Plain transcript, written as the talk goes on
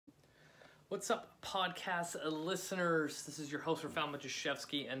What's up, podcast listeners? This is your host, Rafal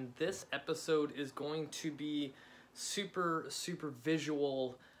Majaszewski, and this episode is going to be super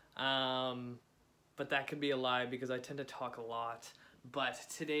visual, but that could be a lie because I tend to talk a lot. But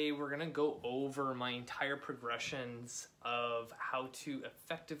today we're going to go over my entire progressions of how to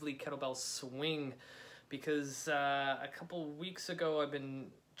effectively kettlebell swing, because a couple weeks ago I've been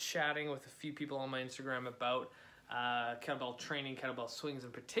chatting with a few people on my Instagram about kettlebell training, kettlebell swings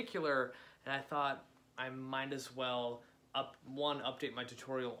in particular, and I thought I might as well update my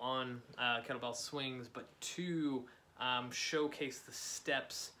tutorial on kettlebell swings, but two, showcase the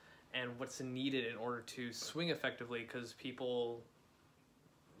steps and what's needed in order to swing effectively, because people,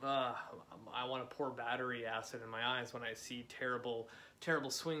 I want to pour battery acid in my eyes when I see terrible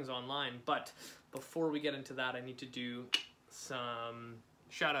swings online. But before we get into that, I need to do some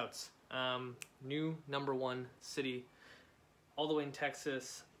shout outs. New #1 city all the way in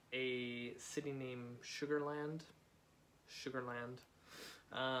Texas, a city named Sugarland,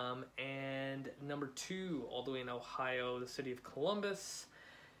 and #2 all the way in Ohio, the city of Columbus,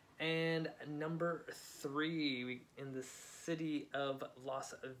 and #3 in the city of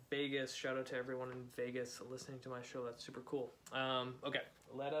Las Vegas. Shout out to everyone in Vegas listening to my show. That's super cool. Okay,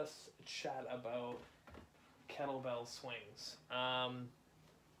 let us chat about kettlebell swings.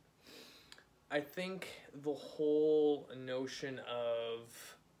 I think the whole notion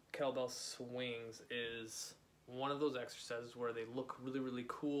of kettlebell swings is one of those exercises where they look really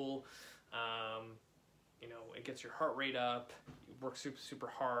cool. You know, it gets your heart rate up, you work super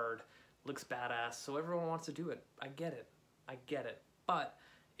hard, looks badass, so everyone wants to do it. I get it. But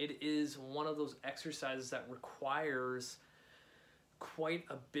it is one of those exercises that requires quite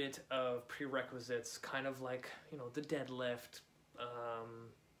a bit of prerequisites, kind of like, you know, the deadlift,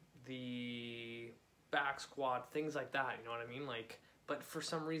 the back squat, things like that, you know what I mean? Like, but for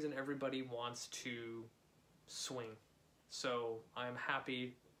some reason everybody wants to swing. So I'm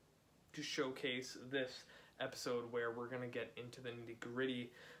happy to showcase this episode where we're gonna get into the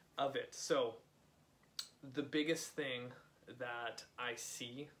nitty-gritty of it. So the biggest thing that I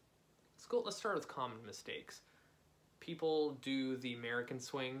see, let's start with common mistakes. People do the American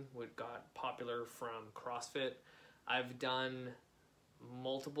swing, which got popular from CrossFit. I've done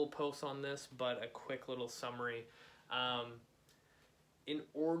multiple posts on this, but a quick little summary. In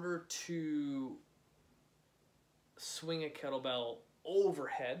order to swing a kettlebell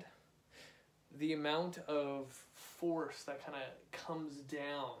overhead, the amount of force that kind of comes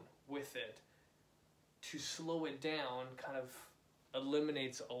down with it, to slow it down kind of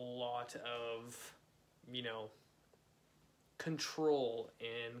eliminates a lot of, you know, control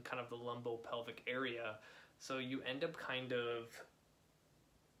in kind of the lumbopelvic area. So you end up kind of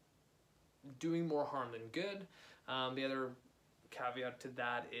doing more harm than good. The other caveat to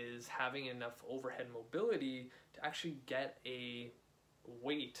that is having enough overhead mobility to actually get a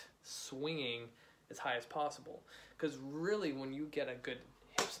weight swinging as high as possible. Because really, when you get a good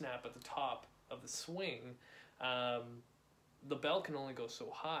hip snap at the top of the swing, the bell can only go so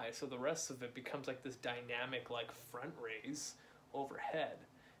high, so the rest of it becomes like this dynamic, like, front raise overhead.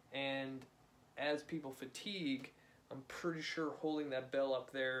 And as people fatigue, I'm pretty sure holding that bell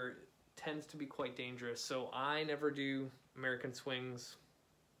up there tends to be quite dangerous. So I never do American swings.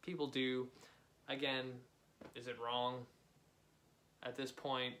 People do. Again, is it wrong? At this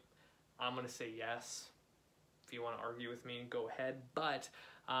point, I'm gonna say yes. If you want to argue with me, go ahead. But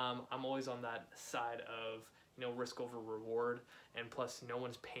I'm always on that side of, you know, risk over reward, and plus no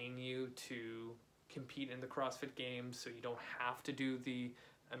one's paying you to compete in the CrossFit Games, so you don't have to do the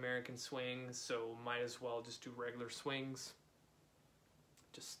American swings, so might as well just do regular swings.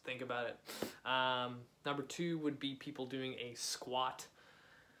 Just think about it. #2 would be people doing a squat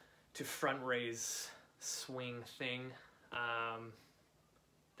to front raise swing thing.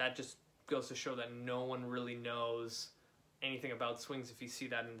 That just goes to show that no one really knows anything about swings. If you see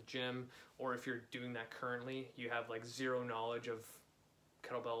that in the gym, or if you're doing that currently, you have like zero knowledge of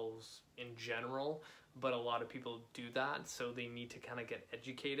kettlebells in general, but a lot of people do that, so they need to kind of get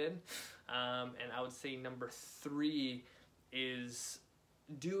educated. And I would say #3 is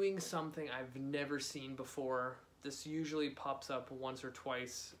doing something I've never seen before. This usually pops up once or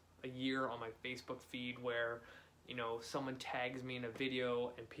twice a year on my Facebook feed, where, you know, someone tags me in a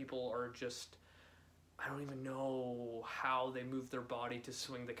video and people are just, I don't even know how they move their body to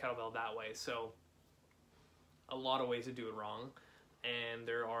swing the kettlebell that way. So a lot of ways to do it wrong, and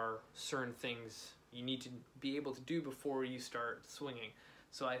there are certain things you need to be able to do before you start swinging.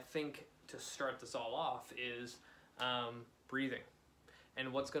 So I think to start this all off is breathing.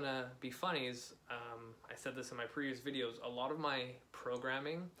 And what's gonna be funny is, I said this in my previous videos, a lot of my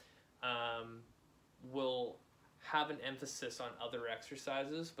programming will have an emphasis on other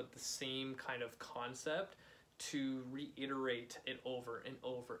exercises, but the same kind of concept to reiterate it over and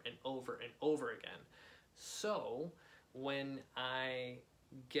over and over and over again. So when I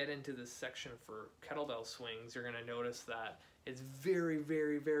get into this section for kettlebell swings, you're going to notice that it's very,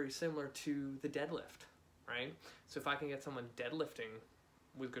 very, very similar to the deadlift, right? So if I can get someone deadlifting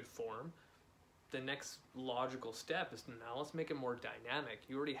with good form, the next logical step is now let's make it more dynamic.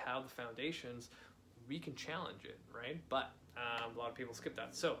 You already have the foundations. We can challenge it, right? But a lot of people skip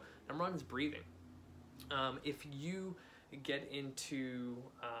that. So number one is breathing. If you get into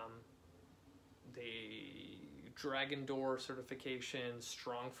the Dragon Door certifications,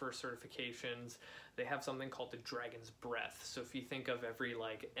 Strong First certifications, they have something called the Dragon's Breath. So if you think of every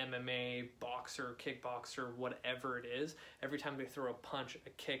like MMA, boxer, kickboxer, whatever it is, every time they throw a punch, a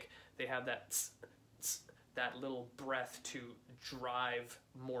kick, they have that tss, tss, that little breath to drive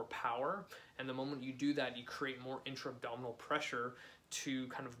more power. And the moment you do that, you create more intra-abdominal pressure to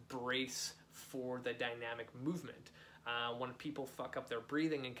kind of brace for the dynamic movement. When people fuck up their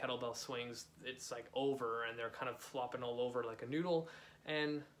breathing in kettlebell swings, it's like over and they're kind of flopping all over like a noodle,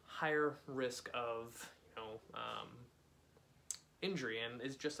 and higher risk of, you know, injury. And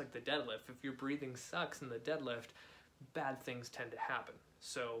it's just like the deadlift. If your breathing sucks in the deadlift, bad things tend to happen.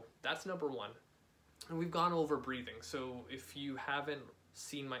 So that's number one. And we've gone over breathing. So if you haven't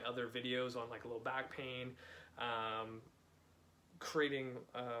seen my other videos on like low back pain, creating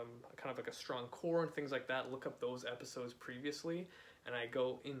kind of like a strong core and things like that, look up those episodes previously, and I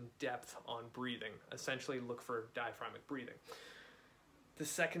go in depth on breathing. Essentially look for diaphragmatic breathing. The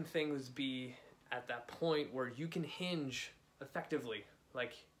second thing is be at that point where you can hinge effectively.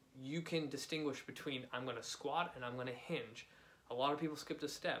 Like you can distinguish between I'm going to squat and I'm going to hinge. A lot of people skip the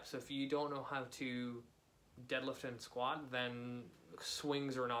step. So if you don't know how to deadlift and squat, then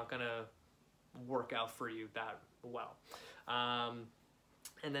swings are not going to work out for you that well.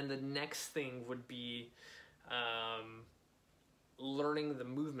 And then the next thing would be learning the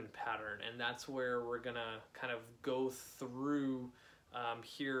movement pattern, and that's where we're gonna kind of go through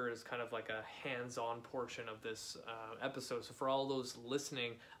here is kind of like a hands-on portion of this episode. So for all those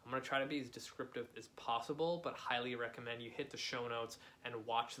listening, I'm gonna try to be as descriptive as possible, but highly recommend you hit the show notes and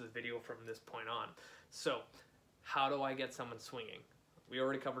watch the video from this point on. So how do I get someone swinging? We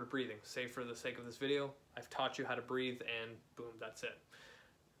already covered breathing. Say for the sake of this video, I've taught you how to breathe, and boom, that's it.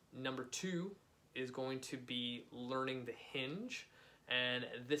 Number two is going to be learning the hinge, and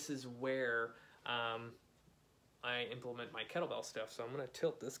this is where I implement my kettlebell stuff. So I'm gonna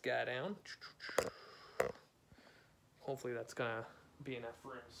tilt this guy down. Hopefully that's gonna be enough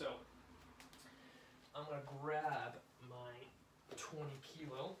room. So I'm gonna grab my 20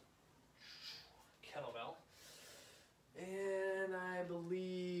 kilo kettlebell, and I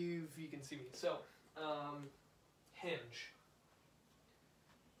believe you can see me. So hinge.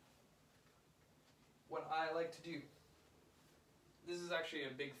 What I like to do, this is actually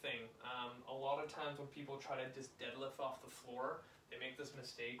a big thing. A lot of times when people try to just deadlift off the floor, they make this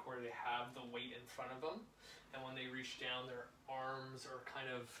mistake where they have the weight in front of them, and when they reach down, their arms are kind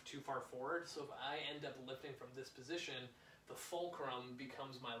of too far forward. So if I end up lifting from this position, the fulcrum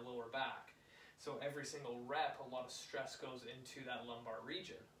becomes my lower back. So every single rep, a lot of stress goes into that lumbar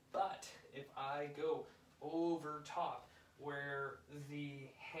region. But if I go over top, where the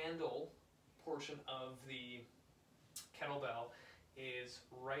handle portion of the kettlebell is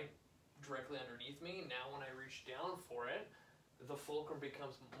right directly underneath me, now when I reach down for it, the fulcrum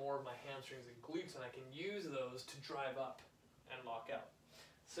becomes more of my hamstrings and glutes, and I can use those to drive up and lock out.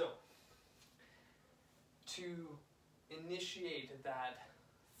 So to initiate that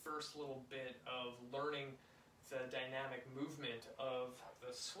first little bit of learning the dynamic movement of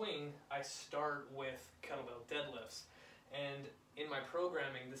the swing, I start with kettlebell deadlifts. And in my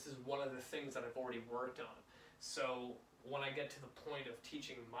programming, this is one of the things that I've already worked on. So when I get to the point of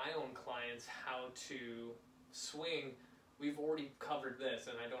teaching my own clients how to swing, we've already covered this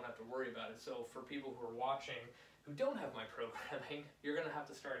and I don't have to worry about it. So for people who are watching who don't have my programming, you're gonna have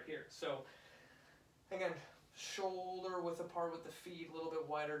to start here. So again, shoulder width apart with the feet, a little bit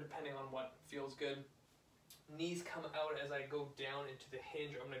wider depending on what feels good. Knees come out as I go down into the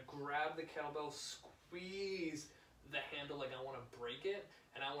hinge. I'm gonna grab the kettlebell, squeeze the handle like I want to break it,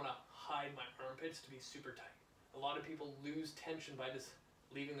 and I want to hide my armpits to be super tight. A lot of people lose tension by just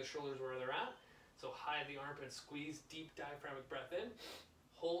leaving the shoulders where they're at. So hide the armpits, squeeze, deep diaphragmatic breath in,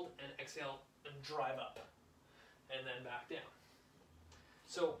 hold and exhale and drive up, and then back down.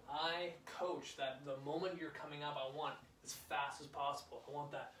 So I coach that the moment you're coming up, I want as fast as possible. I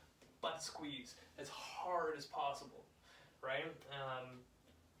want that butt squeeze as hard as possible, right?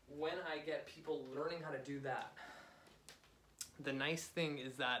 When I get people learning how to do that, the nice thing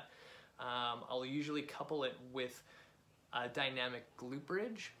is that I'll usually couple it with a dynamic glute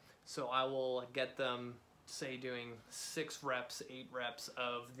bridge. So I will get them, say, doing 6 reps, 8 reps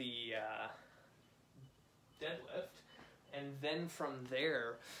of the deadlift, and then from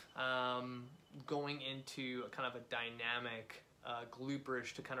there going into a kind of a dynamic glute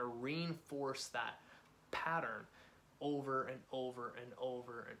bridge to kind of reinforce that pattern over and over and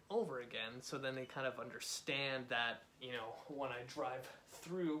over and over again. So then they kind of understand that, you know, when I drive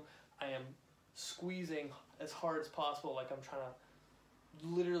through, I am squeezing as hard as possible, like I'm trying to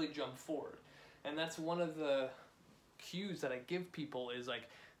literally jump forward. And that's one of the cues that I give people is like,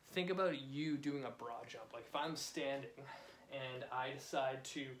 think about you doing a broad jump. Like if I'm standing and I decide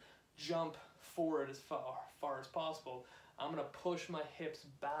to jump forward as far as possible, I'm gonna push my hips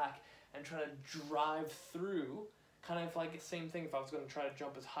back and try to drive through, kind of like the same thing. If I was gonna try to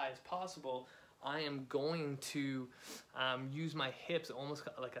jump as high as possible, I am going to use my hips almost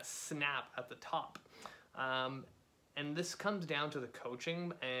like a snap at the top. And this comes down to the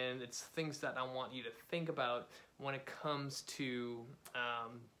coaching, and it's things that I want you to think about when it comes to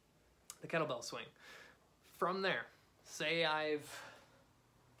the kettlebell swing. From there, say I've,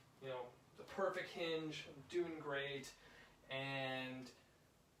 you know, the perfect hinge, I'm doing great, and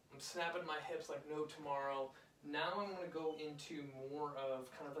I'm snapping my hips like no tomorrow. Now I'm going to go into more of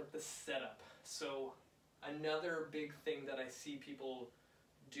kind of like the setup. So another big thing that I see people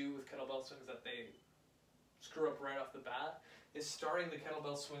do with kettlebell swings that they screw up right off the bat is starting the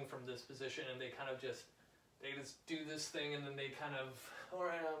kettlebell swing from this position, and they just do this thing, and then they kind of, all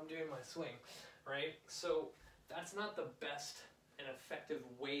right, I'm doing my swing, right? So that's not the best and effective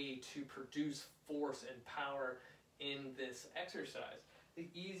way to produce force and power in this exercise. The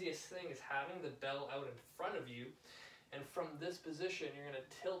easiest thing is having the bell out in front of you, and from this position you're going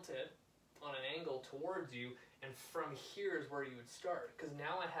to tilt it on an angle towards you, and from here is where you would start, because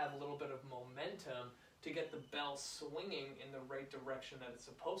now I have a little bit of momentum to get the bell swinging in the right direction that it's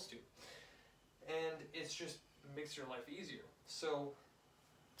supposed to. And it's just makes your life easier. So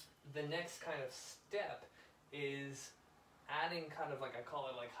the next kind of step is adding kind of like, I call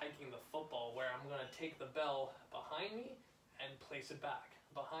it like hiking the football, where I'm going to take the bell behind me and place it back.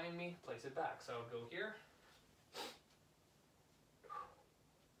 Behind me, place it back. So I'll go here.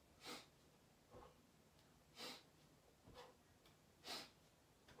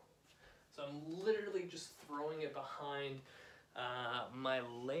 So I'm literally just throwing it behind my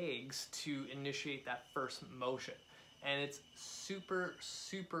legs to initiate that first motion. And it's super,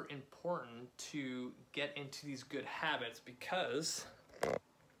 super important to get into these good habits, because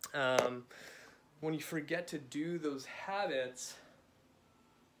when you forget to do those habits,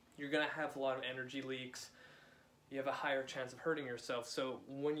 you're going to have a lot of energy leaks. You have a higher chance of hurting yourself. So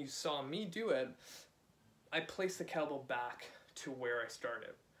when you saw me do it, I placed the kettlebell back to where I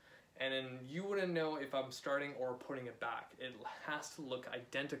started. And then you wouldn't know if I'm starting or putting it back. It has to look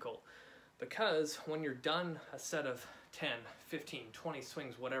identical, because when you're done a set of 10, 15, 20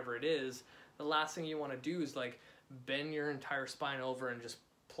 swings, whatever it is, the last thing you want to do is like bend your entire spine over and just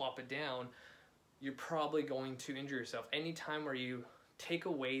plop it down. You're probably going to injure yourself. Anytime where you take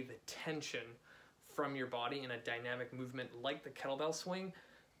away the tension from your body in a dynamic movement like the kettlebell swing,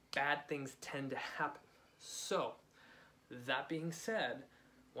 bad things tend to happen. So that being said,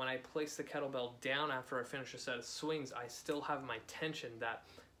 when I place the kettlebell down after I finish a set of swings, I still have my tension, that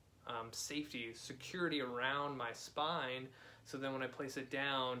safety, security around my spine, so then when I place it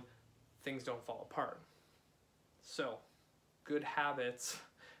down, things don't fall apart. So good habits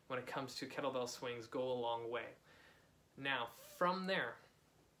when it comes to kettlebell swings go a long way. Now from there,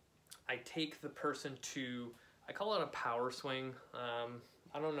 I take the person to, I call it a power swing.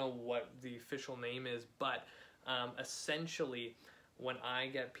 I don't know what the official name is, but essentially when I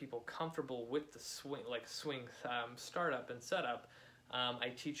get people comfortable with the swing, like swing startup and setup,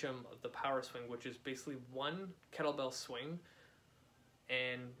 I teach them the power swing, which is basically one kettlebell swing,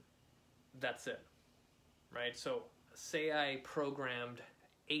 and that's it, right? So say I programmed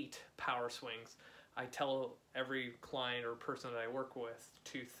 8 power swings. I tell every client or person that I work with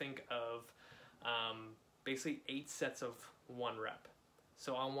to think of basically 8 sets of 1 rep.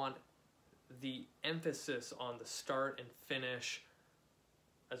 So I want the emphasis on the start and finish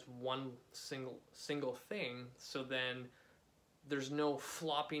as one single thing, so then there's no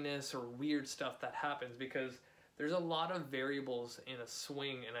floppiness or weird stuff that happens, because there's a lot of variables in a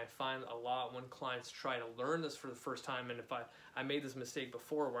swing, and I find a lot when clients try to learn this for the first time, and if I made this mistake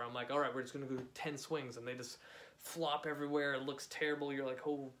before where I'm like, all right, we're just gonna go 10 swings, and they just flop everywhere, it looks terrible, you're like,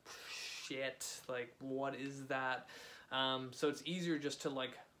 oh shit, like what is that? So it's easier just to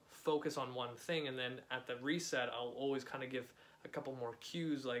like focus on one thing, and then at the reset I'll always kind of give a couple more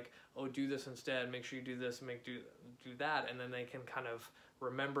cues, like, oh, do this instead, make sure you do this, do that, and then they can kind of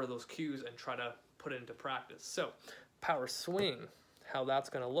remember those cues and try to put it into practice. So power swing, how that's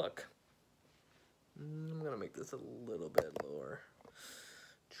going to look. I'm going to make this a little bit lower.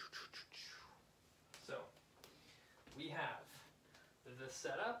 So we have this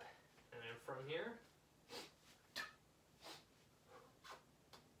setup, and then from here,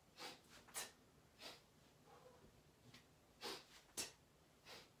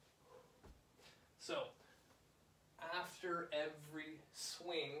 so after every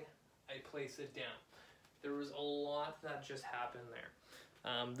swing, I place it down. There was a lot that just happened there.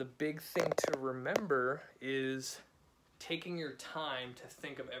 The big thing to remember is taking your time to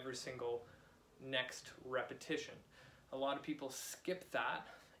think of every single next repetition. A lot of people skip that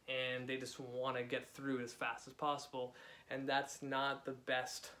and they just want to get through it as fast as possible, and that's not the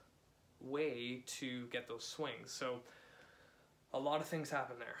best way to get those swings. So a lot of things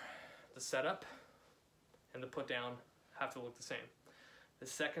happen there. The setup and the put down have to look the same. The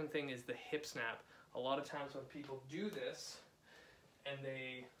second thing is the hip snap. A lot of times when people do this and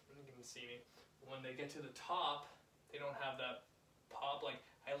you can see me, when they get to the top, they don't have that pop. Like,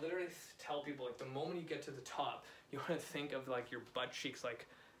 I literally tell people, like, the moment you get to the top, you want to think of like your butt cheeks like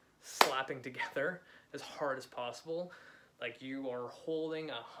slapping together as hard as possible. Like you are holding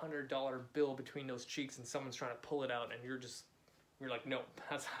 $100 bill between those cheeks and someone's trying to pull it out, and you're like, nope,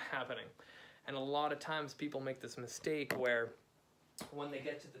 that's not happening. And a lot of times people make this mistake where when they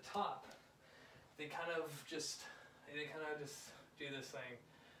get to the top, they kind of just do this thing.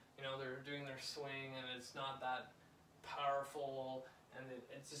 You know, they're doing their swing and it's not that powerful, and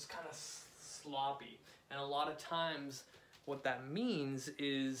it's just kind of sloppy. And a lot of times what that means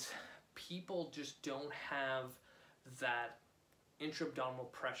is people just don't have that intra-abdominal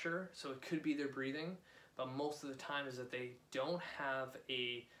pressure. So it could be their breathing, but most of the time is that they don't have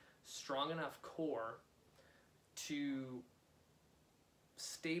a strong enough core to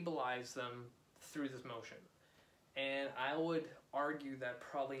stabilize them through this motion. And I would argue that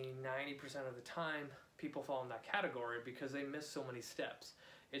probably 90% of the time people fall in that category because they miss so many steps.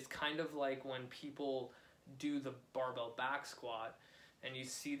 It's kind of like when people do the barbell back squat and you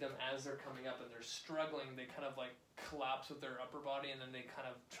see them as they're coming up and they're struggling, they kind of like collapse with their upper body and then they kind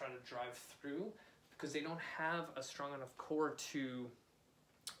of try to drive through because they don't have a strong enough core to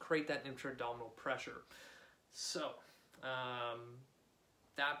create that intra-abdominal pressure. So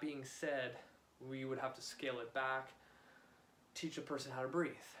that being said, we would have to scale it back, teach a person how to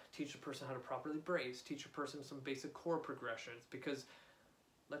breathe, teach a person how to properly brace, teach a person some basic core progressions, because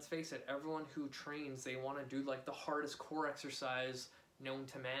let's face it, everyone who trains, they want to do like the hardest core exercise known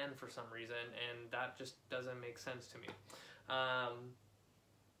to man for some reason, and that just doesn't make sense to me.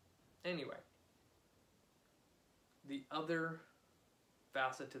 Anyway, the other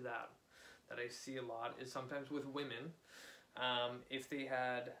facet to that I see a lot is sometimes with women, if they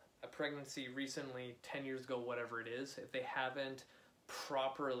had a pregnancy recently, 10 years ago, whatever it is, if they haven't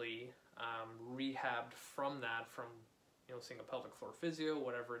properly rehabbed from that, from seeing a pelvic floor physio,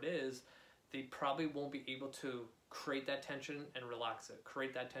 whatever it is, they probably won't be able to create that tension and relax it,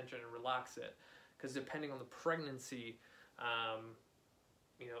 create that tension and relax it, because depending on the pregnancy,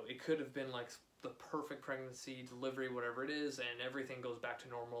 it could have been like the perfect pregnancy, delivery, whatever it is, and everything goes back to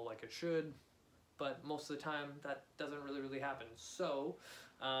normal like it should, but most of the time that doesn't really happen. So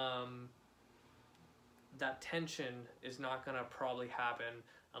that tension is not going to probably happen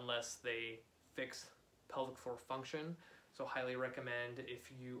unless they fix pelvic floor function. So highly recommend,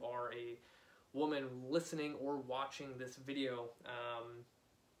 if you are a woman listening or watching this video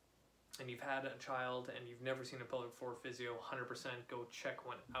and you've had a child and you've never seen a pelvic floor physio, 100% go check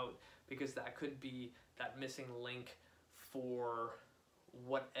one out, because that could be that missing link for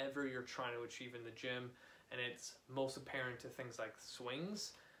whatever you're trying to achieve in the gym. And it's most apparent to things like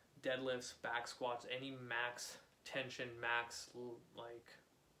swings, deadlifts, back squats, any max tension, max like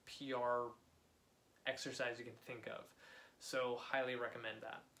PR exercise you can think of. So highly recommend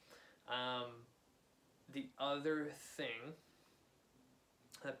that. The other thing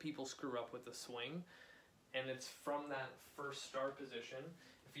that people screw up with the swing, and it's from that first start position.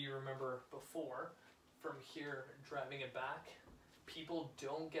 If you remember before, from here driving it back, people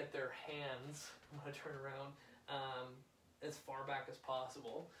don't get their hands, I'm going to turn around, as far back as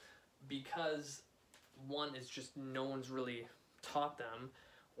possible, because one is just no one's really taught them,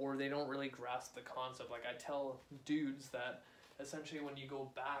 or they don't really grasp the concept. Like I tell dudes that essentially when you go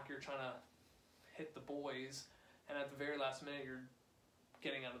back, you're trying to hit the boys, and at the very last minute you're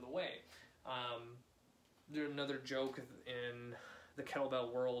getting out of the way. There's another joke in the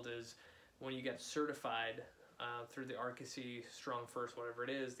kettlebell world is when you get certified through the RKC Strong First, whatever it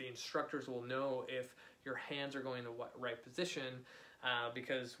is, the instructors will know if your hands are going in the right position,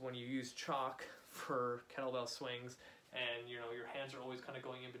 because when you use chalk for kettlebell swings, and you know your hands are always kind of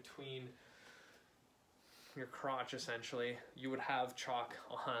going in between your crotch, essentially, you would have chalk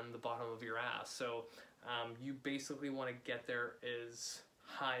on the bottom of your ass. So you basically want to get there as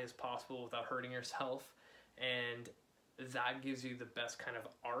high as possible without hurting yourself, and that gives you the best kind of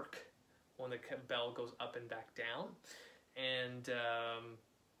arc when the bell goes up and back down. And I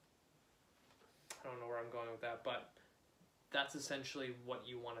don't know where I'm going with that, but that's essentially what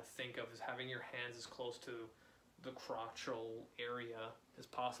you want to think of, is having your hands as close to the crotchal area as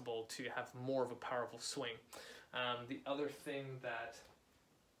possible to have more of a powerful swing. The other thing that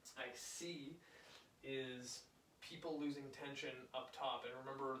I see is people losing tension up top. And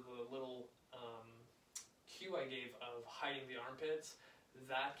remember the little cue I gave of hiding the armpits?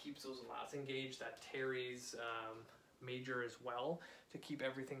 That keeps those lats engaged. That teres major as well, to keep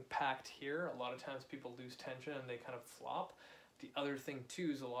everything packed here. A lot of times people lose tension and they kind of flop. The other thing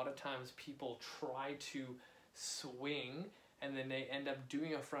too is a lot of times people try to swing and then they end up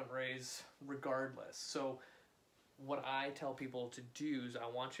doing a front raise regardless. So what I tell people to do is I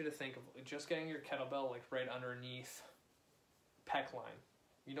want you to think of just getting your kettlebell like right underneath pec line.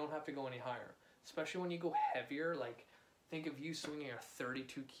 You don't have to go any higher, especially when you go heavier. Like, think of you swinging a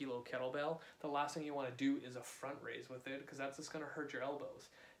 32 kilo kettlebell. The last thing you want to do is a front raise with it, because that's just going to hurt your elbows.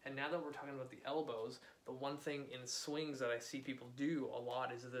 And now that we're talking about the elbows, the one thing in swings that I see people do a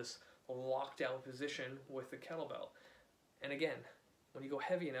lot is this locked out position with the kettlebell. And again, when you go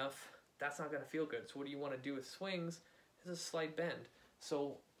heavy enough, that's not going to feel good. So what do you want to do with swings is a slight bend.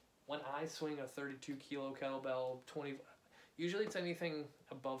 So when I swing a 32 kilo kettlebell, usually it's anything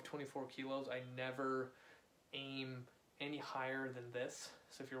above 24 kilos. I never aim any higher than this.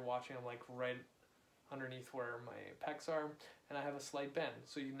 So if you're watching, I'm like right underneath where my pecs are, and I have a slight bend.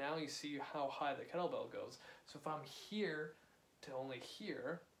 So now you see how high the kettlebell goes. So if I'm here to only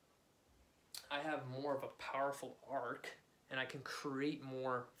here, I have more of a powerful arc, and I can create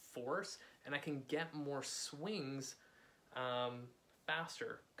more force, and I can get more swings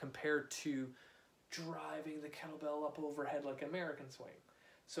faster compared to driving the kettlebell up overhead like American swing.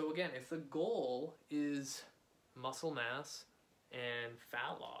 So again, if the goal is muscle mass and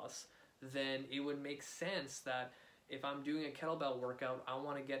fat loss, then it would make sense that if I'm doing a kettlebell workout, I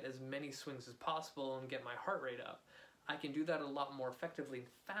want to get as many swings as possible and get my heart rate up. I can do that a lot more effectively and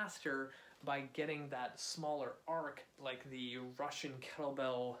faster by getting that smaller arc like the Russian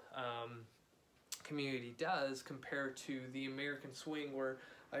kettlebell community does, compared to the American swing where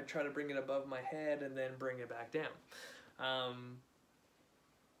I try to bring it above my head and then bring it back down.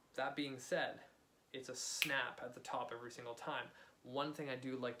 That being said, it's a snap at the top every single time. One thing I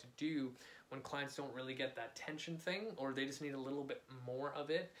do like to do when clients don't really get that tension thing, or they just need a little bit more of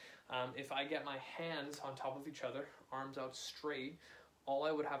it, if I get my hands on top of each other, arms out straight, all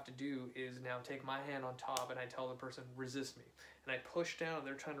I would have to do is now take my hand on top and I tell the person, resist me. And I push down and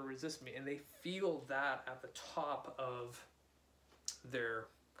they're trying to resist me, and they feel that at the top of their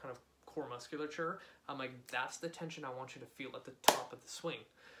kind of core musculature. I'm like, that's the tension I want you to feel at the top of the swing.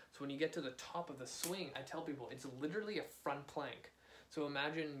 So when you get to the top of the swing, I tell people it's literally a front plank. So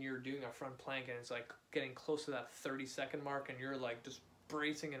imagine you're doing a front plank and it's like getting close to that 30-second mark and you're like just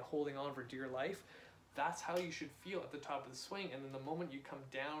bracing and holding on for dear life. That's how you should feel at the top of the swing. And then the moment you come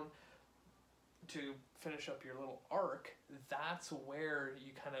down to finish up your little arc, that's where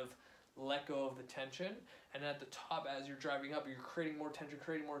you kind of let go of the tension. And at the top, as you're driving up, you're creating more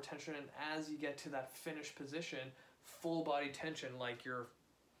tension. And as you get to that finished position, full body tension, like you're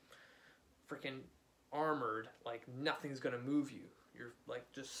freaking armored, like nothing's gonna move you. You're like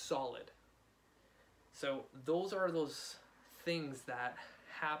just solid. So those are those things that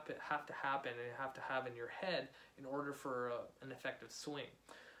have to happen and have to have in your head in order for an effective swing.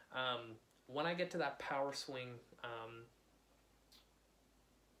 When I get to that power swing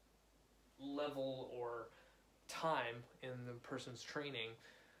level or time in the person's training,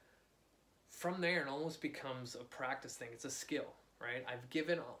 from there it almost becomes a practice thing. It's a skill, right? I've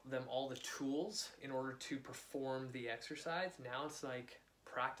given them all the tools in order to perform the exercise. Now it's like,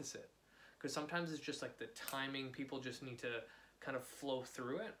 practice it. Because sometimes it's just like the timing, people just need to kind of flow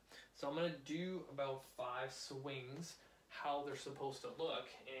through it. So I'm going to do about 5 swings, how they're supposed to look,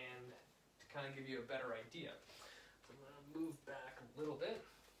 and to kind of give you a better idea. So I'm going to move back a little bit.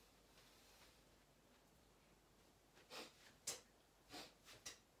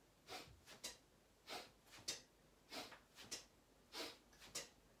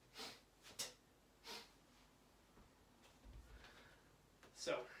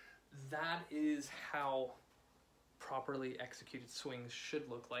 that is how properly executed swings should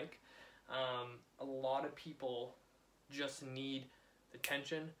look like. A lot of people just need the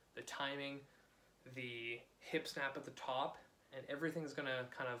tension, the timing, the hip snap at the top, and everything's gonna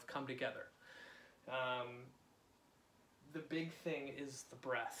kind of come together. The big thing is the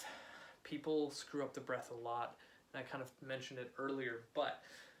breath. People screw up the breath a lot, and I kind of mentioned it earlier, but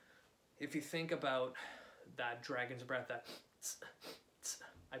if you think about that dragon's breath, that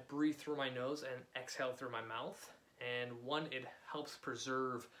I breathe through my nose and exhale through my mouth, and one, it helps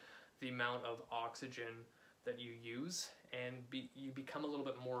preserve the amount of oxygen that you use, and you become a little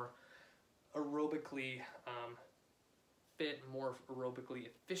bit more aerobically fit, more aerobically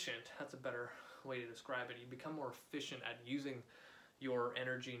efficient. That's a better way to describe it. You become more efficient at using your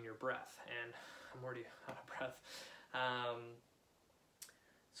energy and your breath, and I'm already out of breath.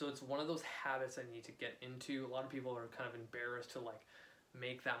 So it's one of those habits I need to get into. A lot of people are kind of embarrassed to like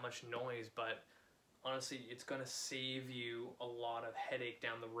make that much noise, but honestly, it's going to save you a lot of headache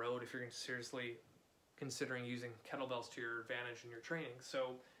down the road if you're seriously considering using kettlebells to your advantage in your training.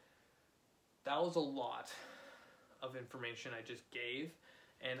 So that was a lot of information I just gave,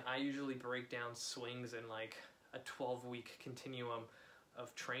 and I usually break down swings in like a 12-week continuum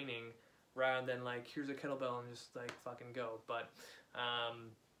of training rather than like, here's a kettlebell and just like fucking go. But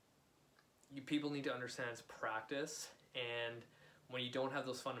you people need to understand it's practice, and when you don't have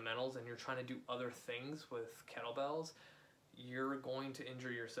those fundamentals and you're trying to do other things with kettlebells, you're going to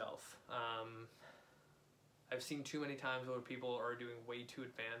injure yourself. I've seen too many times where people are doing way too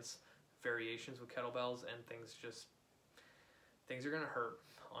advanced variations with kettlebells, and things are gonna hurt,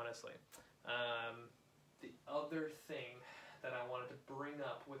 honestly. The other thing that I wanted to bring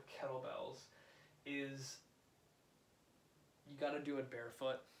up with kettlebells is you gotta do it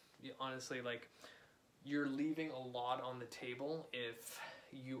barefoot. Honestly, like, you're leaving a lot on the table if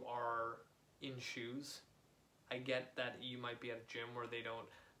you are in shoes. I get that you might be at a gym where they don't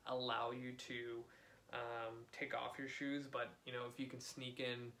allow you to take off your shoes, but you know, if you can sneak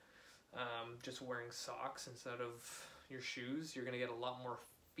in just wearing socks instead of your shoes, you're gonna get a lot more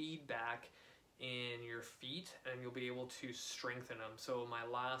feedback in your feet, and you'll be able to strengthen them. So my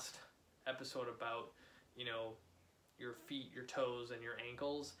last episode about, you know, your feet, your toes, and your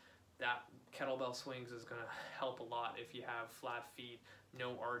ankles, that kettlebell swings is going to help a lot. If you have flat feet,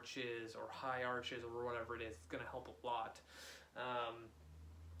 no arches or high arches or whatever it is, it's going to help a lot.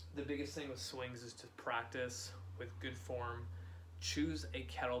 The biggest thing with swings is to practice with good form. Choose a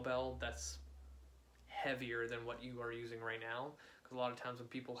kettlebell that's heavier than what you are using right now, because a lot of times when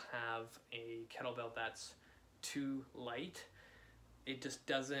people have a kettlebell that's too light, it just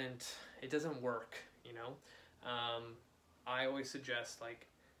doesn't work, you know. I always suggest, like,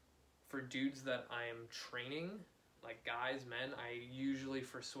 for dudes that I am training, like guys, men, I usually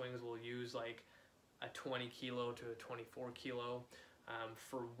for swings will use like a 20 kilo to a 24 kilo.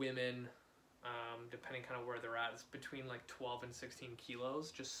 For women, depending kind of where they're at, it's between like 12 and 16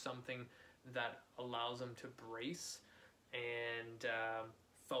 kilos, just something that allows them to brace and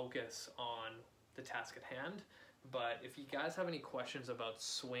focus on the task at hand. But if you guys have any questions about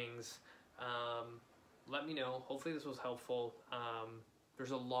swings, let me know. Hopefully this was helpful.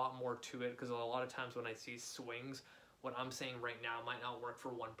 There's a lot more to it, because a lot of times when I see swings, what I'm saying right now might not work for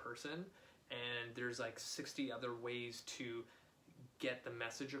one person, and there's like 60 other ways to get the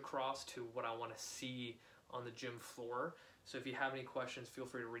message across to what I want to see on the gym floor. So if you have any questions, feel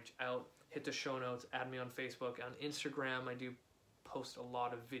free to reach out, hit the show notes, add me on Facebook, on Instagram. I do post a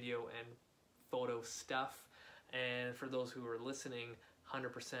lot of video and photo stuff, and for those who are listening,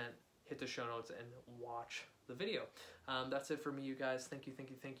 100% hit the show notes and watch the video. That's it for me, you guys. Thank you.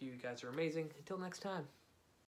 You guys are amazing. Until next time.